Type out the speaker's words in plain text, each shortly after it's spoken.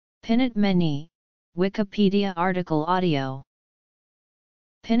Pinot Meunier, Wikipedia article audio.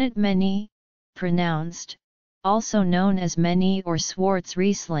 Pinot Meunier, pronounced, also known as Meunier or Schwarz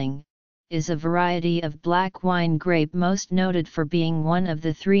Riesling, is a variety of black wine grape most noted for being one of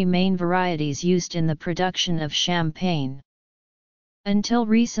the three main varieties used in the production of champagne. Until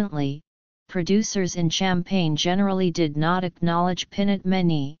recently, producers in Champagne generally did not acknowledge Pinot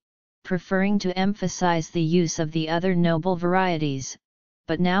Meunier, preferring to emphasize the use of the other noble varieties,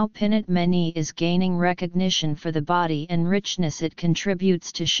 but now Pinot Meunier is gaining recognition for the body and richness it contributes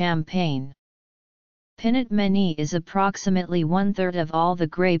to champagne. Pinot Meunier is approximately one-third of all the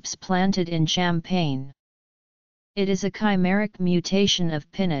grapes planted in Champagne. It is a chimeric mutation of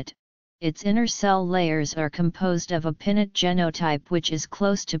Pinot. Its inner cell layers are composed of a Pinot genotype which is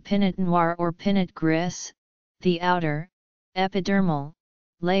close to Pinot Noir or Pinot Gris. The outer, epidermal,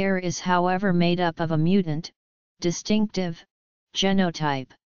 layer is however made up of a mutant, distinctive, genotype.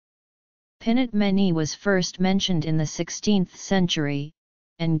 Pinot Meunier was first mentioned in the 16th century,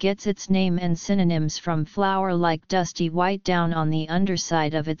 and gets its name and synonyms from flower-like dusty white down on the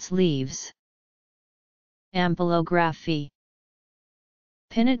underside of its leaves. Ampelography.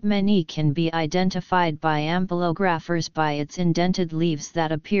 Pinot Meunier can be identified by ampelographers by its indented leaves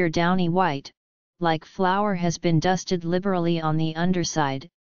that appear downy white, like flour has been dusted liberally on the underside,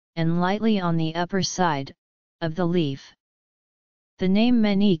 and lightly on the upper side, of the leaf. The name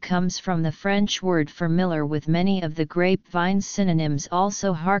Meunier comes from the French word for miller, with many of the grapevine's synonyms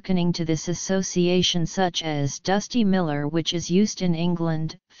also hearkening to this association, such as dusty miller, which is used in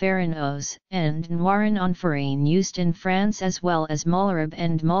England, Farinose, and Noirin-en-Farine used in France, as well as Mullerab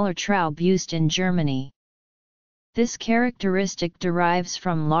and Mullertraub used in Germany. This characteristic derives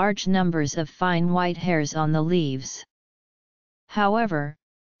from large numbers of fine white hairs on the leaves. However,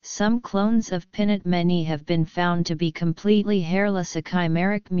 some clones of Pinot Meunier have been found to be completely hairless, a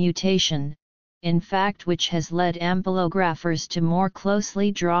chimeric mutation, in fact, which has led ampelographers to more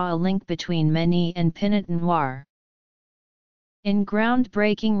closely draw a link between Meunier and Pinot Noir. In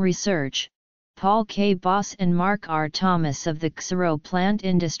groundbreaking research, Paul K. Boss and Mark R. Thomas of the Xero Plant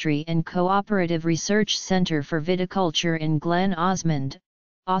Industry and Cooperative Research Centre for Viticulture in Glen Osmond,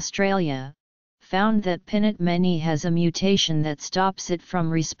 Australia, found that Pinot Meunier has a mutation that stops it from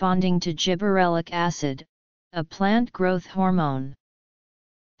responding to gibberellic acid, a plant growth hormone.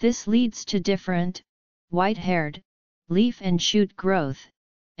 This leads to different, white-haired, leaf and shoot growth,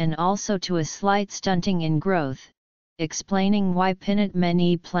 and also to a slight stunting in growth, explaining why Pinot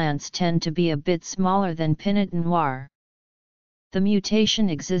Meunier plants tend to be a bit smaller than Pinot Noir. The mutation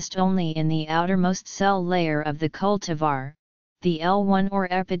exists only in the outermost cell layer of the cultivar, the L1 or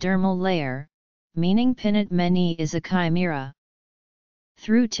epidermal layer, meaning Pinot Meunier is a chimera.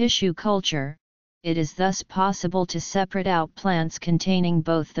 Through tissue culture, it is thus possible to separate out plants containing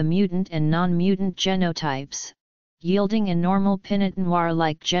both the mutant and non-mutant genotypes, yielding a normal Pinot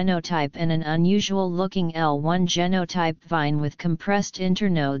Noir-like genotype and an unusual-looking L1 genotype vine with compressed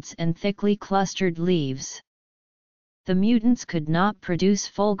internodes and thickly clustered leaves. The mutants could not produce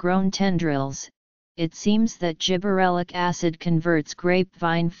full-grown tendrils. It seems that gibberellic acid converts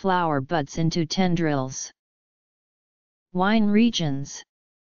grapevine flower buds into tendrils. Wine regions.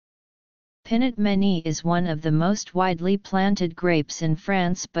 Pinot Meunier is one of the most widely planted grapes in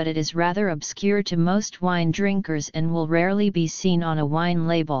France, but it is rather obscure to most wine drinkers and will rarely be seen on a wine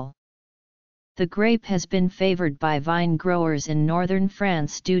label. The grape has been favored by vine growers in northern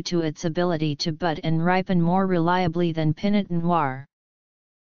France due to its ability to bud and ripen more reliably than Pinot Noir.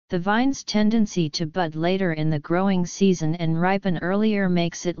 The vine's tendency to bud later in the growing season and ripen earlier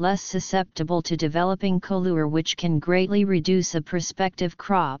makes it less susceptible to developing colure, which can greatly reduce a prospective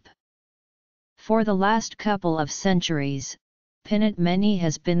crop. For the last couple of centuries, Pinot Meunier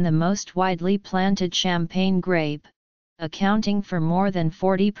has been the most widely planted champagne grape, accounting for more than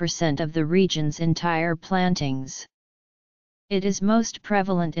 40% of the region's entire plantings. It is most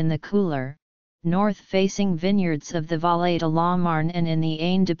prevalent in the cooler, north-facing vineyards of the Vallée de la Marne and in the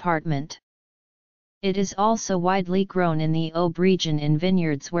Aisne department. It is also widely grown in the Aube region in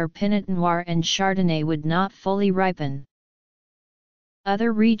vineyards where Pinot Noir and Chardonnay would not fully ripen.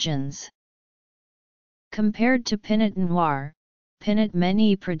 Other regions. Compared to Pinot Noir, Pinot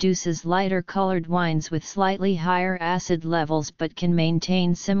Meunier produces lighter-colored wines with slightly higher acid levels but can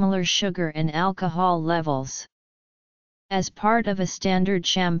maintain similar sugar and alcohol levels. As part of a standard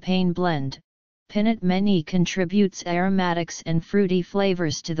champagne blend, Pinot Meunier contributes aromatics and fruity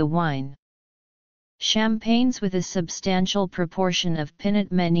flavors to the wine. Champagnes with a substantial proportion of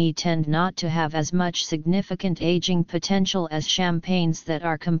Pinot Meunier tend not to have as much significant aging potential as champagnes that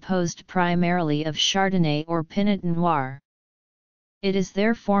are composed primarily of Chardonnay or Pinot Noir. It is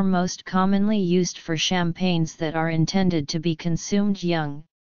therefore most commonly used for champagnes that are intended to be consumed young,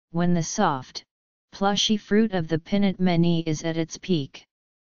 when the soft, plushy fruit of the Pinot Meunier is at its peak.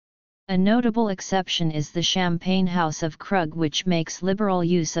 A notable exception is the Champagne House of Krug, which makes liberal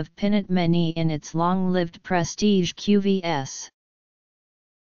use of Pinot Meunier in its long-lived prestige QVS.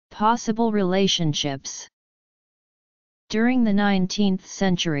 Possible relationships. During the 19th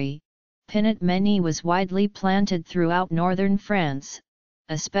century, Pinot Meunier was widely planted throughout northern France,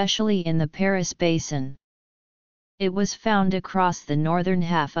 especially in the Paris basin. It was found across the northern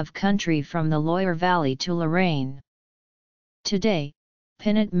half of country from the Loire Valley to Lorraine. Today,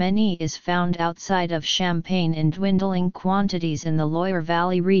 Pinot Meunier is found outside of Champagne in dwindling quantities in the Loire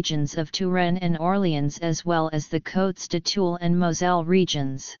Valley regions of Touraine and Orléans, as well as the Côtes de Toul and Moselle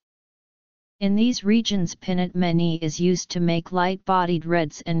regions. In these regions, Pinot Meunier is used to make light-bodied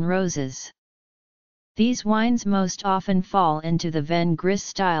reds and roses. These wines most often fall into the Vin Gris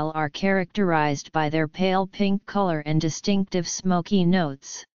style, are characterized by their pale pink color and distinctive smoky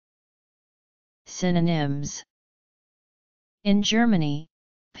notes. Synonyms. In Germany,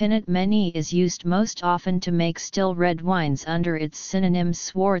 Pinot Meunier is used most often to make still red wines under its synonyms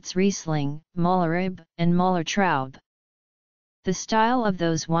Schwarzriesling, Mülleribe, and Müllertraube. The style of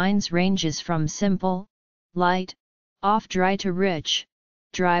those wines ranges from simple, light, off-dry to rich,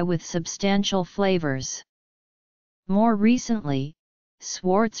 dry with substantial flavors. More recently,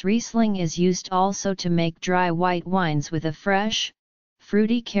 Schwarzriesling is used also to make dry white wines with a fresh,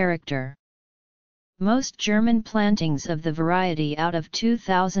 fruity character. Most German plantings of the variety out of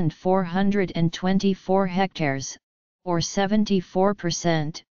 2,424 hectares, or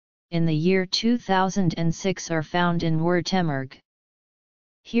 74%, in the year 2006 are found in Württemberg.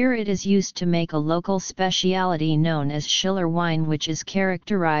 Here it is used to make a local specialty known as Schiller wine, which is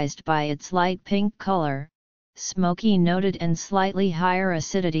characterized by its light pink color, smoky noted and slightly higher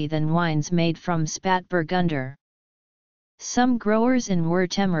acidity than wines made from Spätburgunder. Some growers in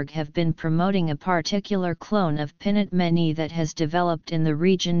Württemberg have been promoting a particular clone of Pinot Meunier that has developed in the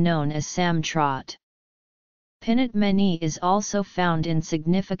region known as Samtrot. Pinot Meunier is also found in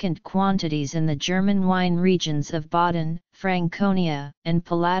significant quantities in the German wine regions of Baden, Franconia, and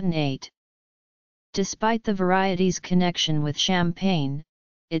Palatinate. Despite the variety's connection with Champagne,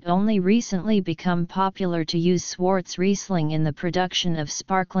 it only recently become popular to use Schwarzriesling in the production of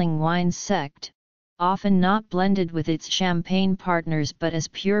sparkling wines sect, often not blended with its Champagne partners but as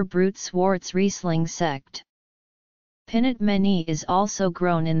pure brut Schwarzriesling sect. Pinot Meunier is also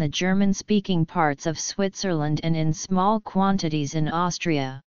grown in the German-speaking parts of Switzerland and in small quantities in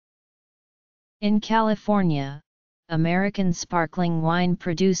Austria. In California, American sparkling wine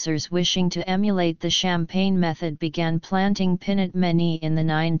producers wishing to emulate the Champagne method began planting Pinot Meunier in the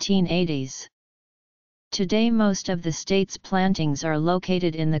 1980s. Today most of the state's plantings are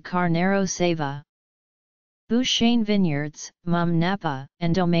located in the Carnero Sava. Bouchain Vineyards, Mum Napa,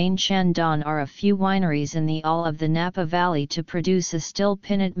 and Domaine Chandon are a few wineries in the all of the Napa Valley to produce a still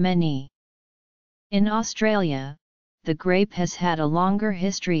Pinot Meunier. In Australia, the grape has had a longer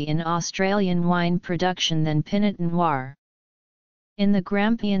history in Australian wine production than Pinot Noir. In the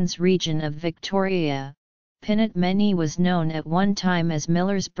Grampians region of Victoria, Pinot Meunier was known at one time as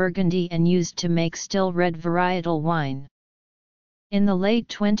Miller's Burgundy and used to make still red varietal wine. In the late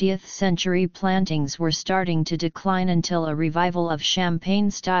 20th century, plantings were starting to decline until a revival of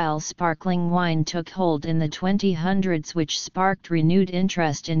Champagne-style sparkling wine took hold in the 2000s, which sparked renewed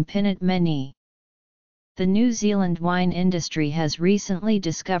interest in Pinot Meunier. The New Zealand wine industry has recently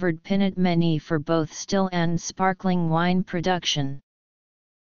discovered Pinot Meunier for both still and sparkling wine production.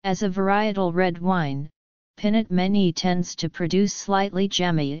 As a varietal red wine, Pinot Meunier tends to produce slightly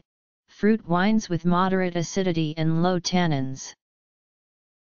jammy fruit wines with moderate acidity and low tannins.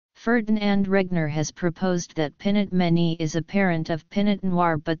 Ferdinand Regner has proposed that Pinot Meunier is a parent of Pinot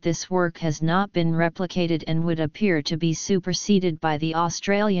Noir, but this work has not been replicated and would appear to be superseded by the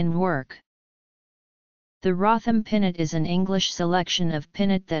Australian work. The Rotham Pinot is an English selection of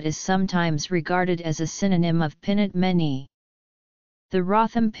Pinot that is sometimes regarded as a synonym of Pinot Meunier. The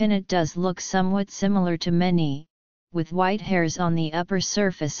Rotham Pinot does look somewhat similar to Meunier, with white hairs on the upper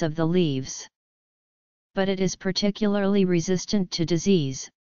surface of the leaves. But it is particularly resistant to disease,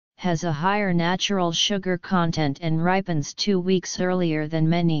 has a higher natural sugar content and ripens 2 weeks earlier than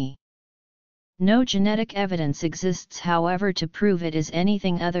Meunier. No genetic evidence exists, however, to prove it is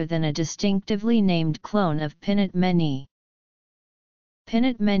anything other than a distinctively named clone of Pinot Meunier.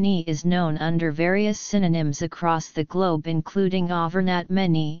 Pinot Meunier is known under various synonyms across the globe, including Auvergnat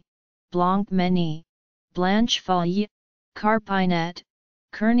Meunier, Blanc Meunier, Blanche Feuille, Carpinat,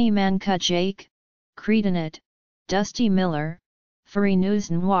 Kearney Mancujake, Cretonat, Dusty Miller, Farinus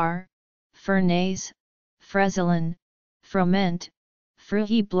Noir, Fernaise, Frezelin, Froment,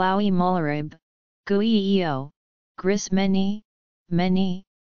 Fruit Blaui Mollerib, Guieo, Gris Meunier,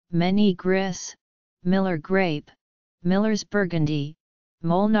 Meunier Gris, Miller Grape, Miller's Burgundy,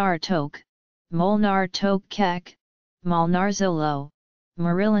 Molnar Toque, Molnar Toque Keck, Malnarzolo,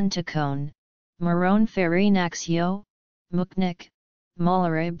 Marillon Tacone, Marron Farinaxio, Mucknick,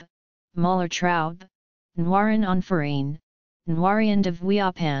 Mollerib, Mollertraub, Noirin en Farine, Noirien de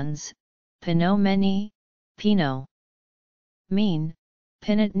Vuillapans, Pinot Meunier, Pinot Mean,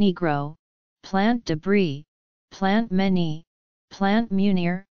 Pinot Negro, Plant de Brie, Plant Meunier, Plant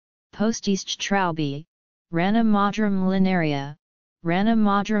Meunier, Postiste Traubi, Rana Madrum Linaria, Rana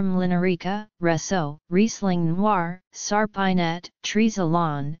Madrum Linarica, Resso, Riesling Noir, Sarpinet,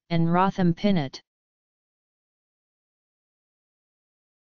 Trezelan, and Rotham Pinot.